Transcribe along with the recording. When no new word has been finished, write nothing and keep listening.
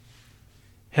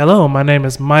Hello, my name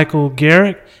is Michael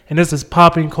Garrick, and this is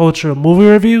Popping Culture Movie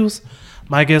Reviews.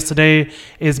 My guest today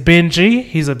is Ben G.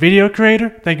 He's a video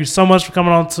creator. Thank you so much for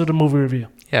coming on to the movie review.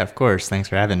 Yeah, of course. Thanks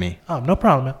for having me. Oh, no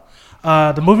problem,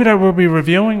 man. The movie that we'll be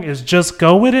reviewing is Just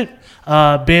Go With It.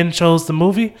 Ben chose the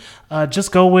movie.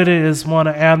 Just Go With It is one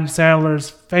of Adam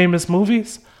Sandler's famous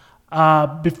movies.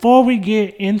 Before we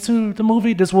get into the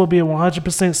movie, this will be a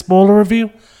 100% spoiler review.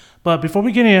 But before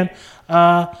we get in,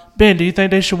 Ben, do you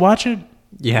think they should watch it?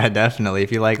 Yeah, definitely.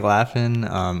 If you like laughing,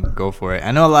 go for it.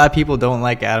 I know a lot of people don't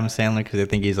like Adam Sandler because they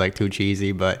think he's like too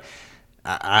cheesy, but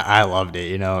I loved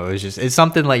it. You know, it's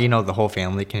something like, you know, the whole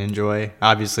family can enjoy.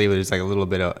 Obviously, there's like a little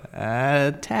bit of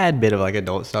a tad bit of like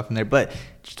adult stuff in there, but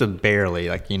just barely.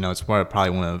 Like, you know, it's more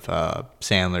probably one of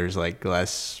Sandler's like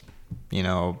less, you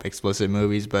know, explicit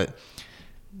movies, but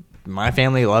my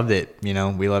family loved it. You know,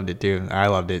 we loved it too. I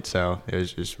loved it, so it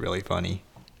was just really funny.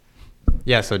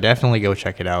 Yeah, so definitely go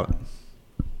check it out.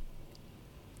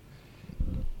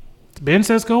 Ben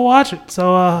says go watch it.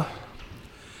 So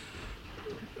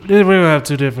we're gonna have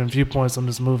two different viewpoints on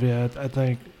this movie, I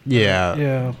think.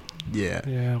 Yeah.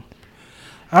 Yeah.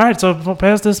 All right, so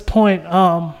past this point,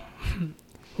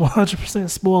 100%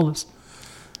 spoilers.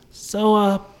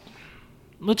 So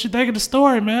what you think of the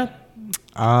story, man?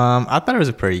 I thought it was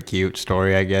a pretty cute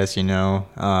story, I guess, you know.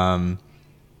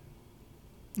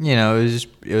 You know, it was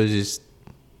just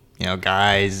you know,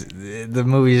 guys, the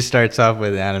movie just starts off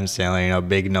with Adam Sandler, you know,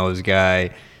 big nose guy,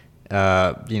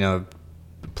 you know,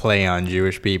 play on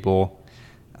Jewish people.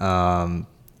 And,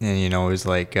 you know, it was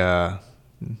like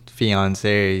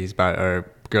fiance girl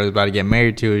he's about to get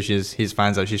married to, he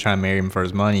finds out she's trying to marry him for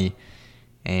his money.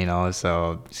 And, you know,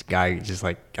 so this guy just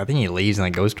like, I think he leaves and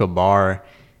like goes to a bar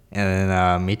and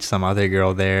then meets some other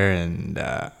girl there. And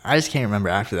I just can't remember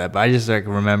after that, but I just like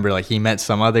remember like he met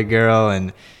some other girl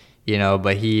and, you know,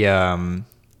 but he's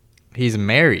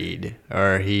married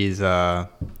or he's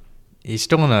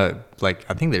still in a, like,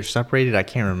 I think they're separated. I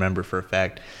can't remember for a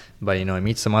fact, but, you know, he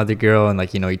meets some other girl and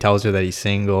like, you know, he tells her that he's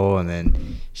single and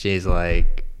then she's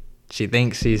like, she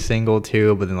thinks he's single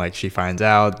too, but then like she finds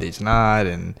out that he's not.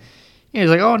 And he's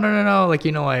like, oh, no. Like,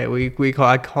 you know, I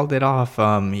called it off. You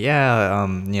know,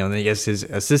 then I guess his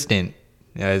assistant,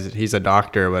 he's a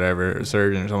doctor or whatever, a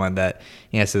surgeon or something like that.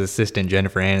 He has his assistant,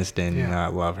 Jennifer Aniston. Yeah. I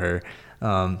love her.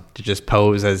 To just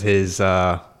pose as his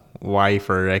wife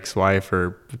or ex-wife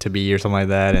or to be or something like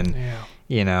that. And,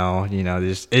 you know,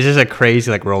 it's just a crazy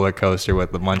like roller coaster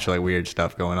with a bunch of like weird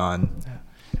stuff going on. Yeah.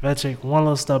 If I take one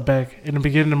little step back, in the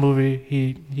beginning of the movie,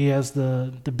 he has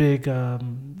the big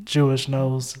Jewish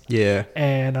nose. Yeah.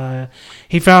 And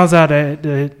he finds out that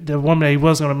the woman that he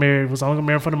was going to marry was only going to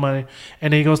marry for the money.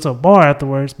 And then he goes to a bar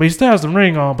afterwards. But he still has the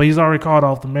ring on, but he's already called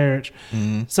off the marriage.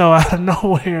 Mm-hmm. So out of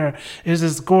nowhere is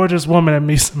this gorgeous woman that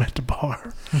meets him at the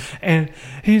bar. And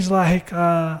he's like...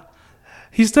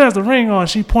 he still has the ring on.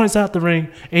 She points out the ring.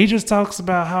 And he just talks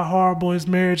about how horrible his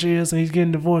marriage is and he's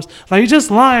getting divorced. Like, he's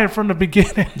just lying from the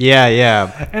beginning.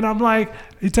 Yeah. And I'm like,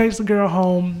 he takes the girl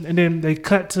home, and then they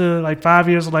cut to, like, 5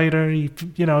 years later. He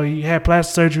had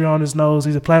plastic surgery on his nose.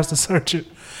 He's a plastic surgeon.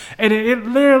 And it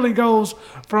literally goes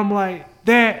from, like,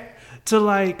 that to,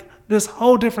 like, this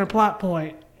whole different plot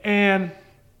point. And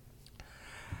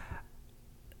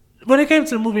when it came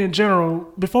to the movie in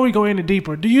general, before we go any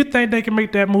deeper, do you think they can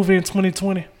make that movie in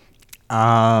 2020?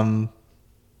 I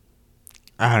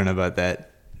don't know about that.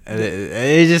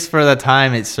 It just for the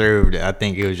time it served, I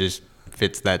think it was just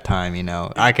fits that time, you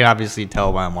know. I can obviously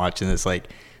tell when I'm watching this, like,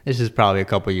 this is probably a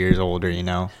couple years older, you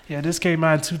know. Yeah, this came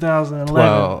out in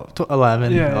 2011.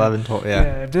 12,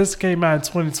 yeah. If this came out in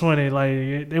 2020,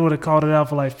 like, they would have called it out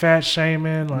for, like, fat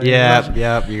shaming. Like,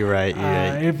 you're right.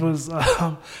 It was,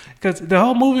 because the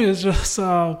whole movie is just,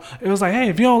 it was like, hey,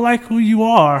 if you don't like who you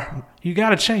are, you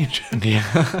got to change it.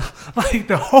 Yeah. Like,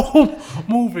 the whole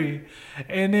movie.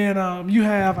 And then I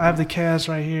have the cast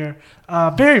right here.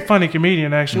 Very funny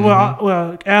comedian, actually. Mm-hmm.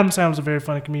 Well, Adam Sandler's a very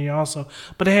funny comedian also.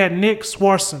 But they had Nick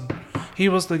Swartzen. He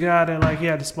was the guy that, like, he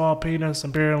had the small penis.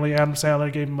 Apparently, Adam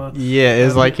Sandler gave him a... Yeah, it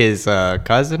was like his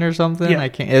cousin or something. Yeah.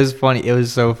 It was funny. It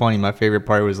was so funny. My favorite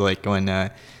part was, like, when...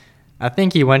 I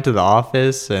think he went to the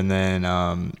office and then...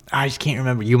 I just can't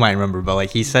remember. You might remember. But,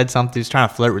 like, he said something. He was trying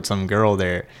to flirt with some girl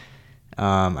there.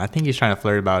 I think he's trying to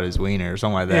flirt about his wiener or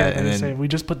something like that. Yeah, and then say, we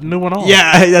just put the new one on.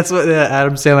 Yeah, that's what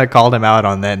Adam Sandler called him out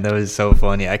on that, and that was so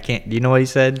funny. Do you know what he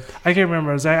said? I can't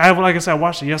remember exactly. Like I said, I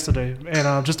watched it yesterday,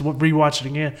 and just to rewatch it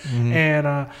again. Mm-hmm.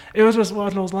 And it was just one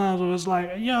of those lines where it was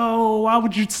like, yo, why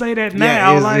would you say that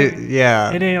now?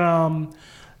 Yeah. And then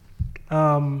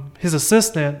his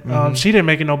assistant, she didn't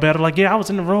make it no better. Like, yeah, I was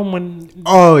in the room when.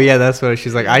 Oh yeah, that's what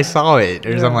she's like. I saw it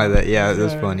or something like that. Yeah, it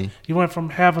was funny. You went from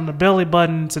having the belly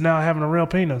button to now having a real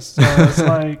penis. So it's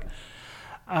like,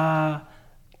 I'm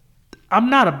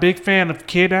not a big fan of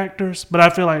kid actors, but I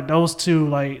feel like those two,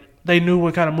 like, they knew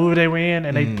what kind of movie they were in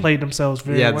and they played themselves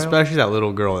very well. Yeah, especially that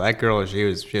little girl. That girl, she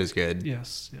was good.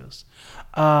 Yes.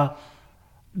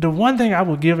 The one thing I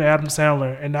will give Adam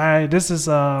Sandler, and I'm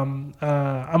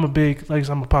a big, like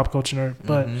I'm a pop culture nerd,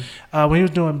 but when he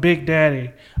was doing Big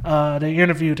Daddy, they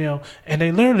interviewed him, and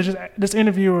they literally this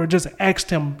interviewer just asked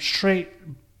him straight,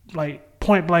 like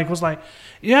point blank, was like,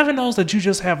 "You ever notice that you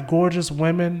just have gorgeous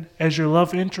women as your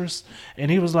love interest?"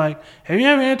 And he was like, "Have you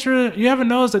ever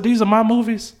noticed that these are my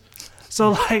movies?"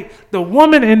 So like the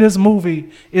woman in this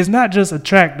movie is not just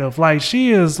attractive, like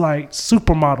she is like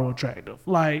supermodel attractive,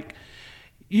 like.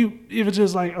 It was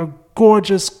just like a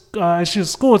gorgeous. She's a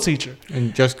school teacher,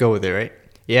 and just go with it, right?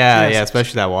 Yeah, yes. Yeah,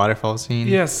 especially that waterfall scene.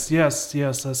 Yes. I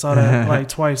saw that like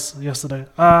twice yesterday.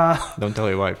 Don't tell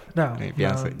your wife. No.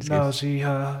 She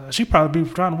probably be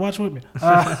trying to watch with me.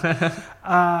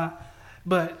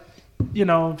 But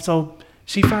so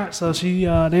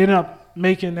they ended up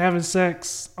having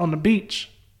sex on the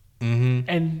beach,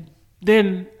 and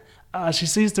then. She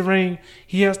sees the ring.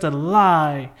 He has to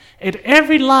lie. And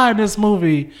every lie in this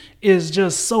movie is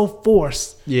just so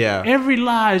forced. Yeah. Every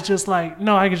lie is just like,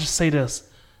 no, I can just say this.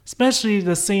 Especially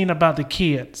the scene about the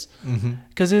kids.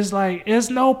 Because it's like, there's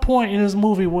no point in this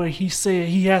movie where he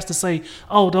has to say,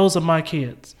 oh, those are my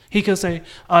kids. He could say,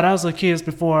 oh, those are kids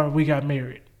before we got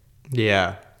married.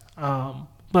 Yeah.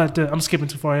 But I'm skipping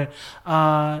too far ahead.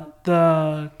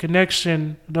 The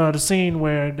connection, the scene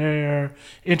where they're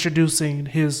introducing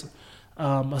his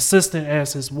assistant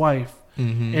as his wife,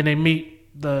 and they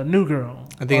meet the new girl.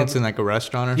 I think it's in like a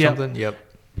restaurant or something. Yep.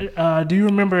 Do you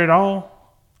remember it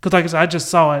all? Because like I said, I just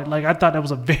saw it. Like I thought that was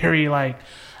a very like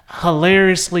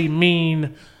hilariously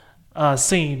mean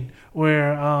scene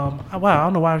where wow, I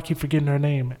don't know why I keep forgetting her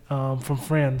name from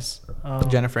Friends.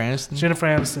 Jennifer Aniston. Jennifer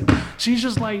Aniston. She's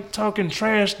just like talking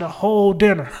trash the whole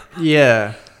dinner.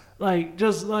 Yeah. Like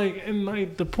just like and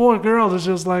like the poor girl is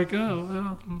just like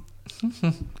oh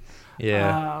well.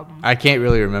 Yeah, I can't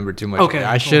really remember too much. Okay,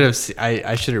 I should have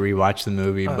rewatched the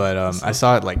movie, but I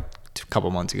saw it like a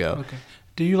couple months ago. Okay.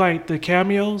 Do you like the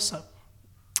cameos?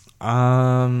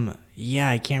 Yeah,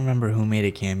 I can't remember who made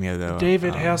a cameo though.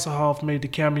 David Hasselhoff made the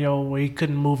cameo where he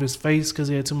couldn't move his face because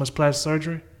he had too much plastic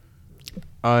surgery.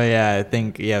 Oh yeah, I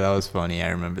think that was funny. I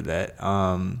remember that.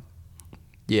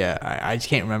 Yeah, I just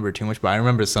can't remember too much, but I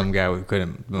remember some guy who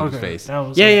couldn't move his face. It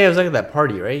was like at that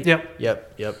party, right?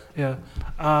 Yep. Yeah.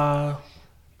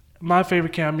 My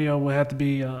favorite cameo would have to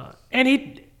be,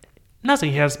 and not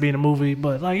saying he has to be in a movie,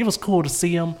 but like it was cool to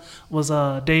see him. Was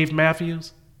Dave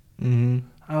Matthews? I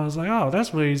was like, oh,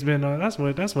 that's where he's been. That's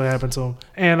what happened to him,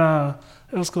 and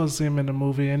it was cool to see him in the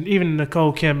movie, and even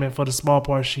Nicole Kidman for the small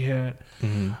part she had.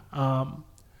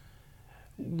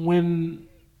 When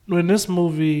this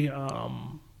movie.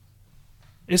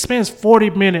 It spends 40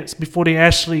 minutes before they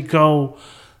actually go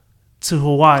to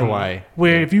Hawaii.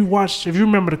 Where if you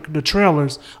remember the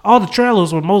trailers, all the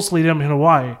trailers were mostly them in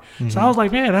Hawaii. So I was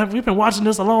like, man, we've been watching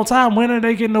this a long time. When are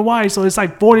they getting to Hawaii? So it's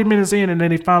like 40 minutes in, and then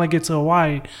they finally get to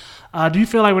Hawaii. Do you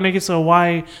feel like when they get to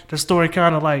Hawaii, the story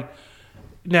kind of like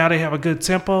now they have a good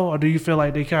tempo, or do you feel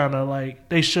like they kind of like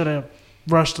they should have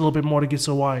rushed a little bit more to get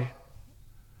to Hawaii?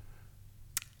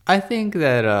 I think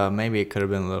that maybe it could have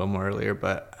been a little more earlier,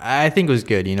 but I think it was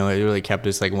good. It really kept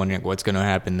us like wondering what's going to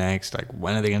happen next. Like,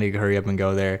 when are they going to hurry up and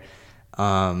go there?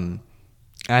 I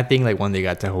think like when they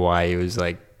got to Hawaii, it was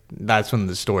like that's when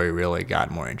the story really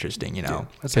got more interesting.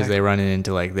 Because they run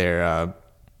into like their.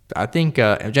 I think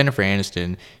Jennifer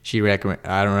Aniston. I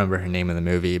don't remember her name in the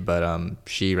movie, but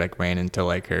she like ran into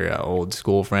like her old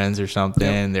school friends or something.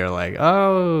 Yep. They're like,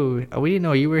 "Oh, we didn't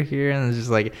know you were here," and it's just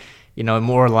like.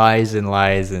 More lies, and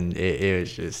it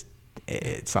was just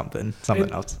something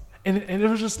else. And it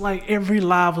was just like every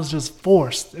lie was just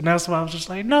forced, and that's why I was just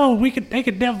like, no, they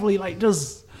could definitely like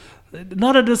just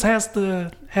none of this has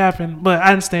to happen. But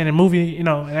I understand the movie,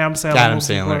 Adam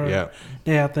Sandler,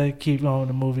 they have to keep going with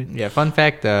the movie. Yeah, fun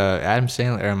fact: Adam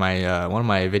Sandler, or one of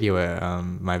my video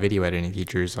editing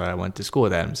teachers, went to school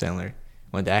with Adam Sandler,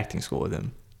 went to acting school with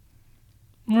him.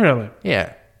 Really?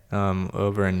 Yeah,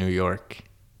 over in New York.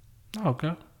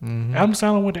 Okay. Adam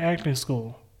Sandler went to acting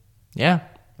school. Yeah,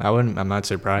 I'm not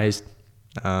surprised.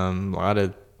 A lot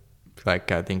of I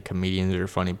think comedians or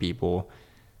funny people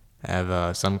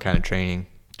have some kind of training.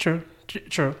 True.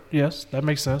 Yes, that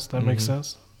makes sense. Makes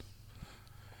sense.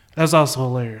 That's also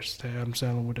hilarious that Adam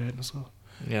Sandler went to acting school.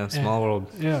 Yeah, small world.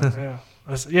 Yeah.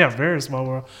 Yeah, very small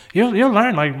world. You'll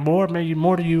learn like more, maybe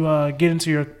more do you get into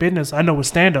your business. I know with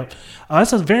stand up,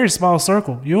 it's a very small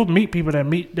circle. You'll meet people that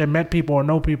met people or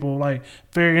know people like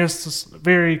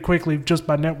very quickly just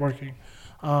by networking.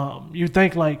 You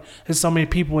think like there's so many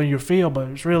people in your field, but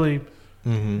it's really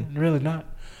not.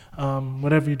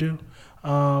 Whatever you do.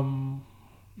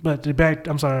 But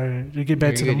I'm sorry to get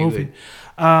back to the movie.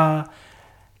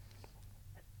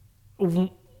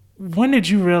 When did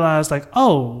you realize like,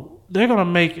 oh, they're gonna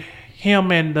make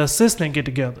him and the assistant get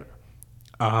together?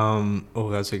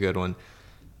 That's a good one.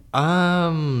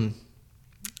 I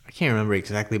can't remember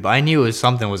exactly, but I knew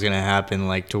something was gonna happen,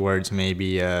 like towards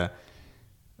maybe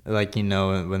like, you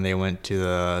know, when they went to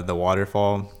the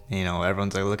waterfall, you know,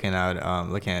 everyone's like looking at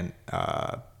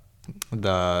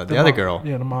the other girl.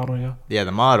 Yeah, the model, Yeah,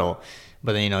 the model.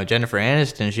 But then, you know, Jennifer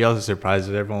Aniston, she also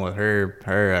surprises everyone with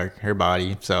her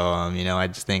body. So, you know, I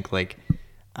just think like,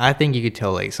 I think you could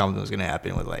tell like something was gonna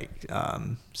happen with like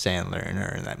Sandler and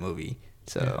her in that movie.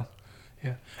 So,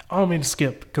 yeah. I don't mean to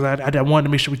skip because I wanted to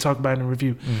make sure we talk about it in the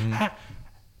review.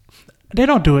 They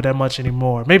don't do it that much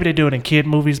anymore. Maybe they do it in kid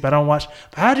movies, but I don't watch.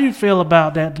 But how do you feel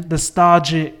about that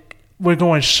nostalgic? We're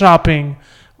going shopping.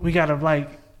 We gotta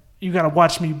you gotta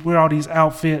watch me wear all these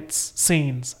outfits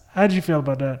scenes. How did you feel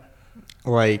about that?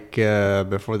 Like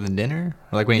before the dinner,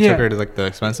 like when you took her to like the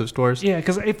expensive stores. Yeah,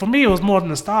 because for me it was more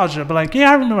nostalgia. But like,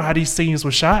 I remember how these scenes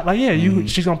were shot. Like,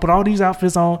 she's gonna put all these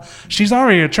outfits on. She's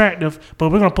already attractive,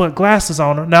 but we're gonna put glasses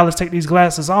on her. Now let's take these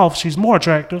glasses off. She's more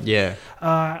attractive. Yeah.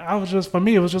 For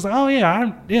me, it was just like, oh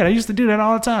yeah, they used to do that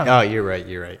all the time. Oh, you're right.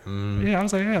 Yeah, I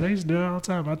was like, yeah, they used to do it all the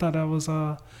time. I thought that was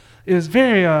it was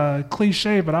very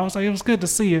cliche, but I was like, it was good to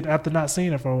see it after not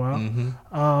seeing it for a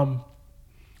while.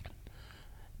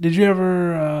 Did you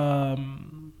ever?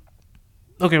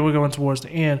 Okay, we're going towards the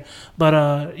end,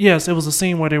 but yes, it was a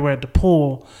scene where they were at the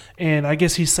pool, and I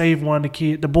guess he saved one of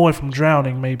the boy from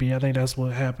drowning. Maybe I think that's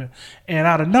what happened. And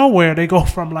out of nowhere, they go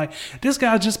from like, this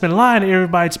guy's just been lying to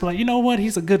everybody to be like, you know what,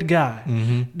 he's a good guy.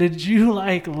 Did you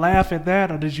like laugh at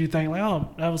that, or did you think like, oh,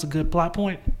 that was a good plot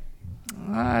point?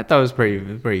 I thought it was pretty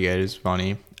good. It was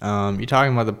funny. You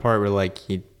talking about the part where like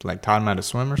he like taught him how to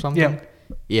swim or something?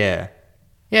 Yeah.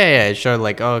 Yeah, it showed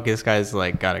like, oh, this guy's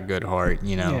like got a good heart,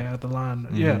 you know. Yeah, at the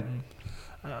line.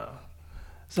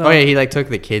 So he like took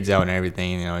the kids out and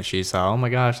everything, you know. She saw, oh my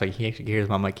gosh, like he actually cares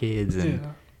about my kids, and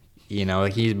you know,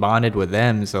 he's bonded with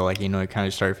them, so like, you know, he kind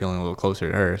of started feeling a little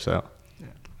closer to her. So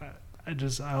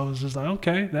I was just like,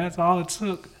 okay, that's all it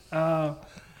took.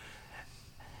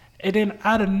 And then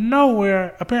out of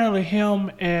nowhere, apparently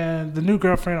him and the new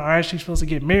girlfriend are actually supposed to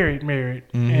get married,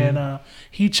 and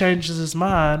he changes his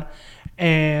mind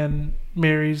and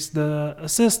marries the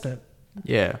assistant.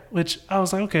 Yeah. Which I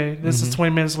was like, okay, this is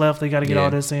 20 minutes left. They got to get all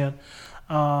this in.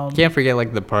 Can't forget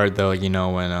like the part though, you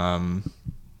know, when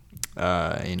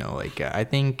you know, like I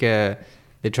think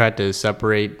they tried to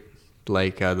separate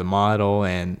like the model,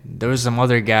 and there was this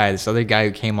other guy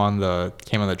who came on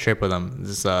the trip with him.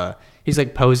 He's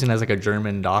like posing as like a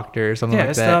German doctor or something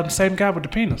like that. Yeah, it's the same guy with the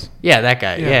penis. Yeah, that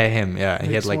guy. Yeah, him. Yeah,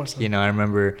 he had like, you know, I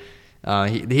remember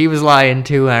he was lying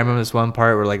too. And I remember this one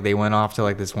part where like they went off to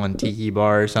like this one tiki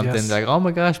bar or something. Yes. Like, oh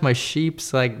my gosh, my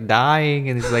sheep's like dying,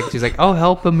 and she's like, oh,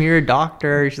 help him, you're a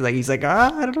doctor. He's like, I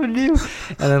don't know what to do.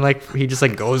 And then like he just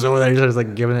like goes over there, and starts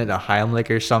like giving it a Heimlich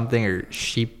or something, or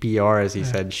sheep PR as he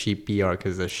said, sheep PR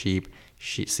because the sheep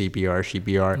CPR, sheep PR.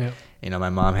 Yeah. You know, my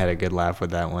mom had a good laugh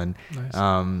with that one.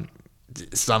 Nice.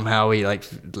 Somehow he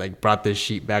like brought this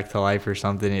sheep back to life or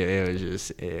something.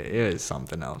 It was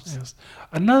something else. Yes.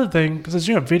 Another thing, because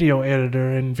you're a video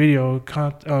editor and video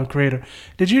creator,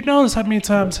 did you notice how many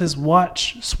times his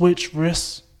watch switched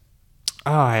wrists?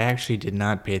 Oh, I actually did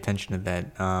not pay attention to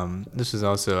that. This was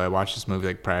also, I watched this movie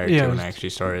like prior to when I actually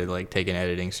started like taking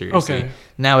editing seriously. Okay.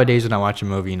 Nowadays when I watch a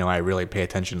movie, you know, I really pay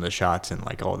attention to the shots and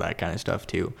like all that kind of stuff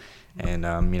too. And,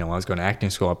 you know, when I was going to acting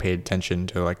school, I paid attention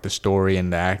to, like, the story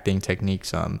and the acting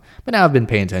techniques. But now I've been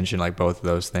paying attention to, like, both of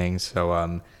those things. So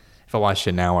if I watched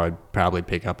it now, I'd probably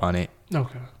pick up on it.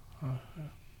 Okay.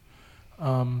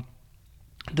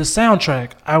 The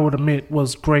soundtrack, I would admit,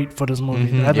 was great for this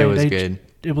movie. I think it was good.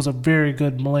 It was a very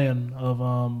good blend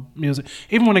of music.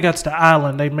 Even when it got to the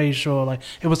island, they made sure, like,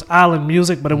 it was island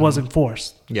music, but it wasn't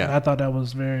forced. Yeah. And I thought that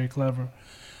was very clever.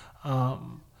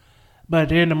 But at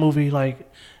the end of the movie, like,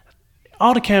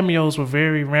 all the cameos were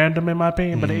very random in my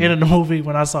opinion, but at the end of the movie,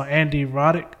 when I saw Andy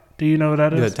Roddick, do you know who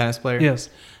that is? The tennis player? Yes.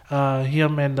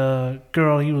 Him and the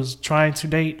girl he was trying to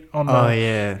date on the... Oh,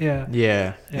 yeah.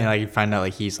 Yeah. And like you find out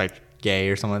like he's like gay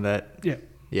or something like that? Yeah.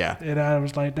 Yeah. And I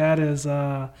was like, that is...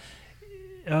 I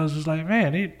was just like,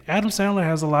 man, Adam Sandler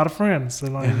has a lot of friends.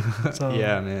 And like, so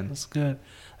yeah, man. That's good.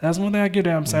 That's one thing I get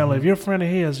Adam Sandler. If you're a friend of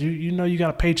his, you know you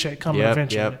got a paycheck coming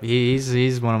eventually. Yep.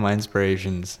 He's one of my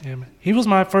inspirations. Yeah, man. He was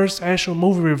my first actual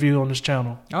movie review on this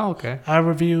channel. Oh, okay. I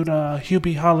reviewed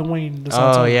Hubie Halloween.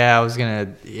 Oh, yeah,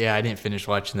 I didn't finish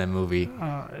watching that movie.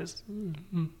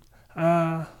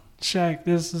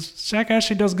 Shaq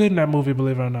actually does good in that movie,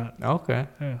 believe it or not. Okay.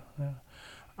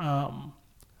 Yeah.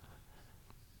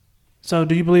 So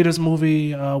do you believe this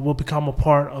movie will become a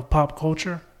part of pop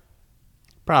culture?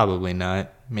 Probably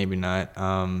not. Maybe not.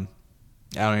 I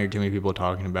don't hear too many people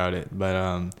talking about it, but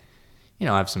I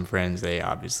have some friends. They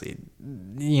obviously,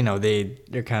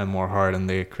 they're kind of more hard on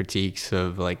the critiques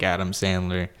of like Adam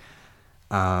Sandler.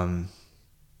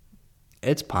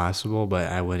 It's possible,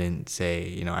 but I wouldn't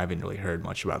say. I haven't really heard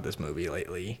much about this movie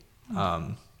lately.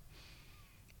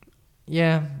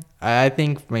 Yeah, I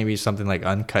think maybe something like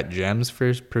Uncut Gems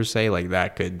per se, like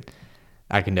that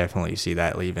I can definitely see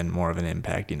that leaving more of an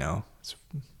impact.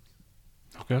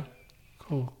 Okay.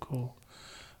 Cool.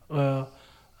 Well,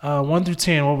 1 through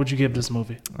 10, what would you give this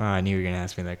movie? I knew you were gonna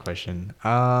ask me that question.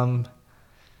 I'd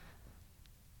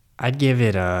give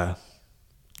it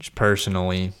just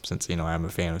personally, since I'm a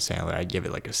fan of Sandler, I'd give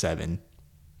it like a 7.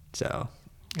 So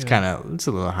it's it's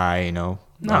a little high, No,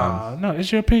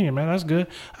 it's your opinion, man. That's good.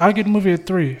 I'll give the movie a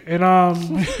 3. And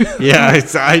yeah,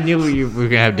 I knew we were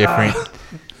gonna have different.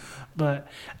 But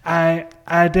I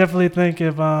definitely think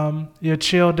if you're a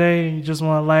chill day and you just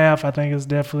want to laugh, I think it's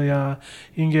definitely you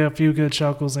can get a few good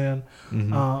chuckles in.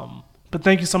 Mm-hmm. But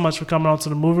thank you so much for coming on to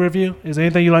the movie review. Is there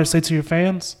anything you'd like to say to your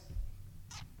fans?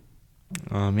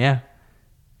 Yeah.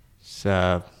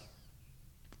 Just,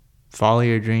 follow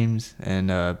your dreams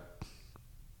and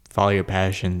follow your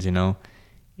passions. You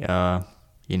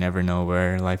never know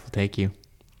where life will take you.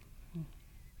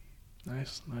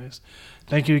 Nice.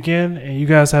 Thank you again, and you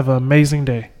guys have an amazing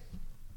day.